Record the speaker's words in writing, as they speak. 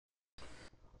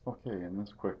Okay, in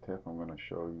this quick tip, I'm going to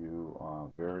show you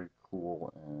a very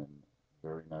cool and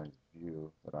very nice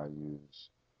view that I use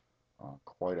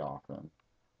quite often.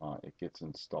 It gets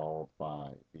installed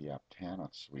by the Aptana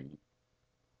suite.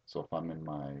 So if I'm in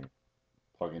my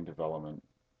plugin development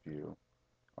view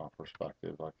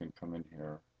perspective, I can come in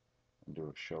here and do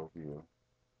a show view,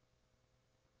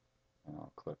 and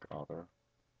I'll click other.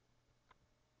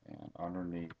 And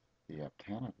underneath the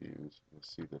Aptana views, you'll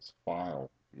see this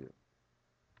file view.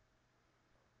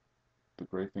 The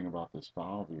great thing about this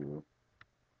file view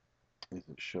is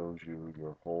it shows you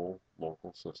your whole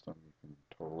local system. You can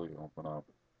totally open up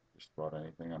just about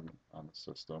anything on the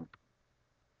system,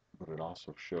 but it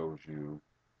also shows you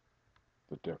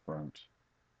the different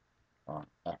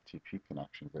FTP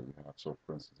connections that you have. So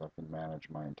for instance, I can manage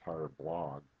my entire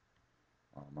blog,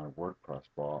 my WordPress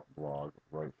blog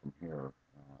right from here,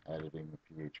 editing the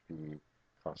PHP,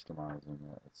 customizing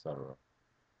it, etc.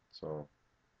 So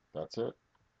that's it.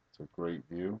 It's a great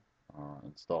view.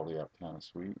 Install the Aptana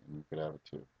suite and you could have it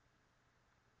too.